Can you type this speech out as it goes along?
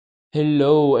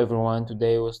Hello everyone,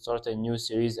 today we'll start a new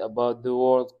series about the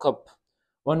World Cup.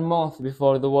 1 month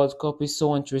before the World Cup is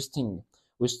so interesting.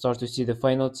 We start to see the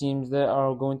final teams that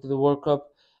are going to the World Cup,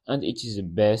 and it is the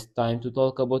best time to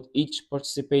talk about each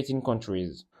participating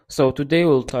countries. So today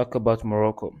we'll talk about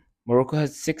Morocco. Morocco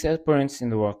has 6 appearances in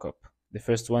the World Cup. The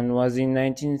first one was in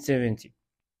 1970,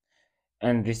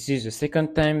 and this is the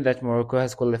second time that Morocco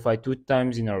has qualified 2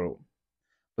 times in a row.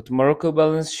 But Morocco's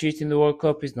balance sheet in the World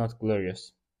Cup is not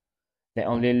glorious. They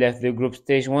only left the group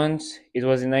stage once, it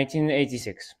was in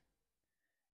 1986,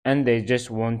 and they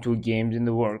just won 2 games in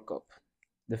the World Cup.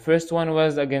 The first one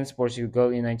was against Portugal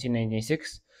in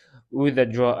 1996, with a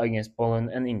draw against Poland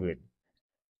and England.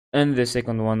 And the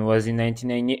second one was in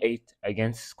 1998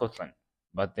 against Scotland,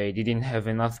 but they didn't have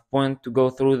enough points to go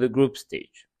through the group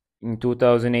stage. In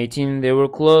 2018, they were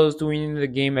close to winning the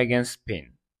game against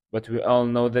Spain, but we all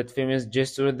know that famous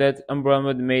gesture that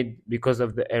Amrabat made because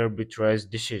of the arbitrage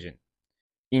decision.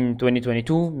 In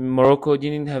 2022, Morocco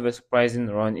didn't have a surprising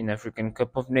run in African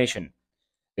Cup of Nations.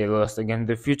 They lost against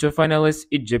the future finalists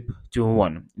Egypt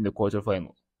 2-1 in the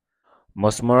quarterfinal.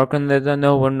 Most Moroccans that I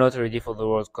know were not ready for the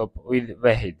World Cup with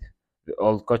Wahid, the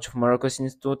old coach of Morocco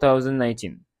since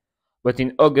 2019. But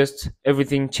in August,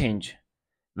 everything changed.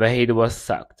 Wahid was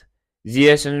sacked.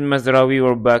 Ziyech and Mazraoui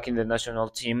were back in the national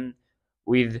team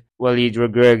with Walid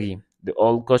Regragui, the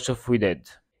old coach of Wydad.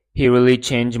 He really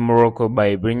changed Morocco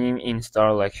by bringing in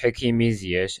stars like Hakimi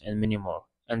Ziyech and many more,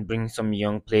 and bring some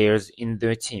young players in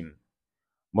the team.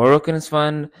 Moroccan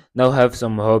fans now have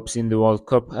some hopes in the World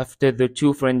Cup after the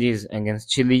 2 friendlies against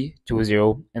Chile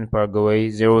 2-0 and Paraguay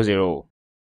 0-0.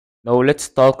 Now let's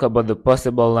talk about the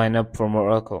possible lineup for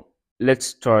Morocco. Let's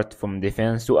start from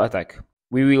defense to attack.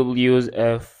 We will use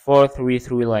a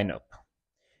 4-3-3 lineup.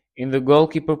 In the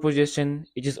goalkeeper position,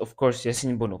 it is of course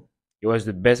Yassine Bounou. He was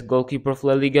the best goalkeeper of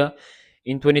La Liga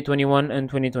in 2021 and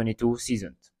 2022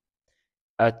 seasons.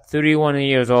 At 31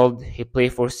 years old, he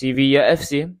played for Sevilla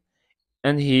FC,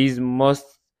 and he is most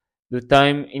the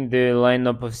time in the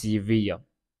lineup of Sevilla.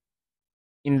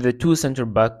 In the two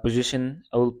center-back position,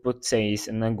 I will put Saiss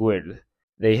and Aguerd.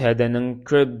 They had an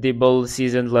incredible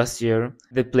season last year.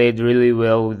 They played really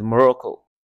well with Morocco.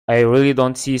 I really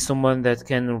don't see someone that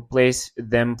can replace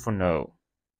them for now.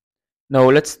 Now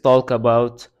let's talk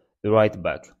about the right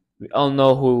back. We all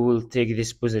know who will take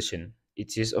this position.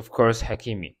 It is of course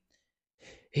Hakimi.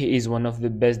 He is one of the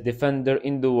best defenders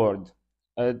in the world.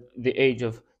 At the age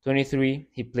of 23,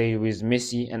 he played with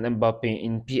Messi and Mbappe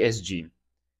in PSG.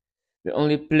 The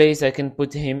only place I can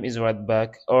put him is right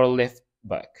back or left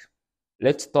back.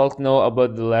 Let's talk now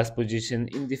about the last position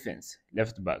in defense,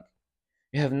 left back.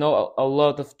 We have now a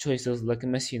lot of choices like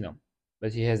Messina,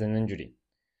 but he has an injury.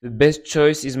 The best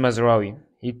choice is Mazraoui.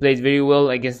 He played very well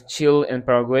against Chile and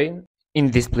Paraguay. In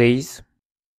this place,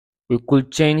 we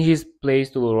could change his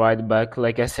place to right back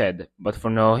like I said, but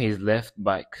for now he's left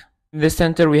back. In the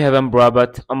center we have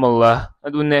Amrabat, Amallah,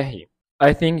 and Unahi.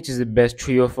 I think it is the best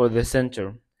trio for the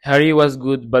center. Harry was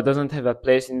good but doesn't have a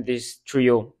place in this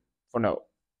trio for now.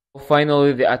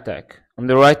 Finally the attack. On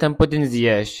the right I'm putting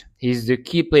Ziyech. He is the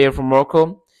key player for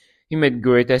Morocco. He made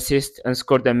great assists and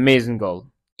scored an amazing goal.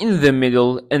 In the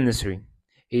middle, En-Nesyri.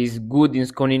 He is good in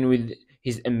scoring with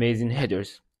his amazing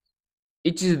headers.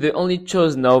 It is the only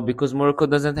choice now because Morocco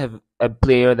doesn't have a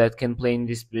player that can play in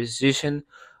this position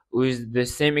with the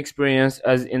same experience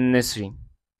as En-Nesyri.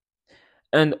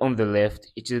 And on the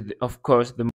left, it is of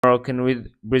course the Moroccan with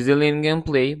Brazilian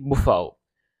gameplay, Boufal.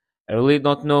 I really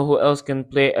don't know who else can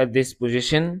play at this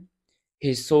position.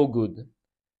 He's so good.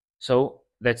 So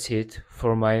that's it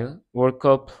for my World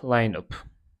Cup lineup.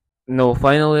 Now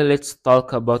finally let's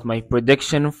talk about my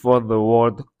prediction for the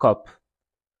World Cup.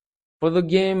 For the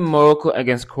game Morocco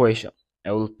against Croatia,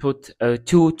 I will put a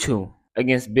 2-2.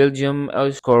 Against Belgium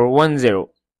I'll score 1-0.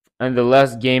 And the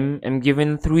last game I'm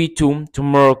giving 3-2 to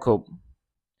Morocco.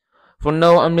 For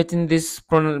now I'm letting this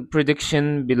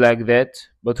prediction be like that,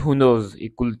 but who knows,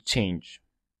 it could change.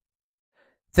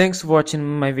 Thanks for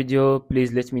watching my video.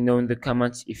 Please let me know in the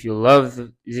comments if you love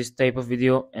this type of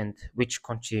video and which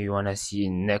country you wanna see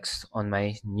next on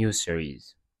my new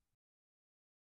series.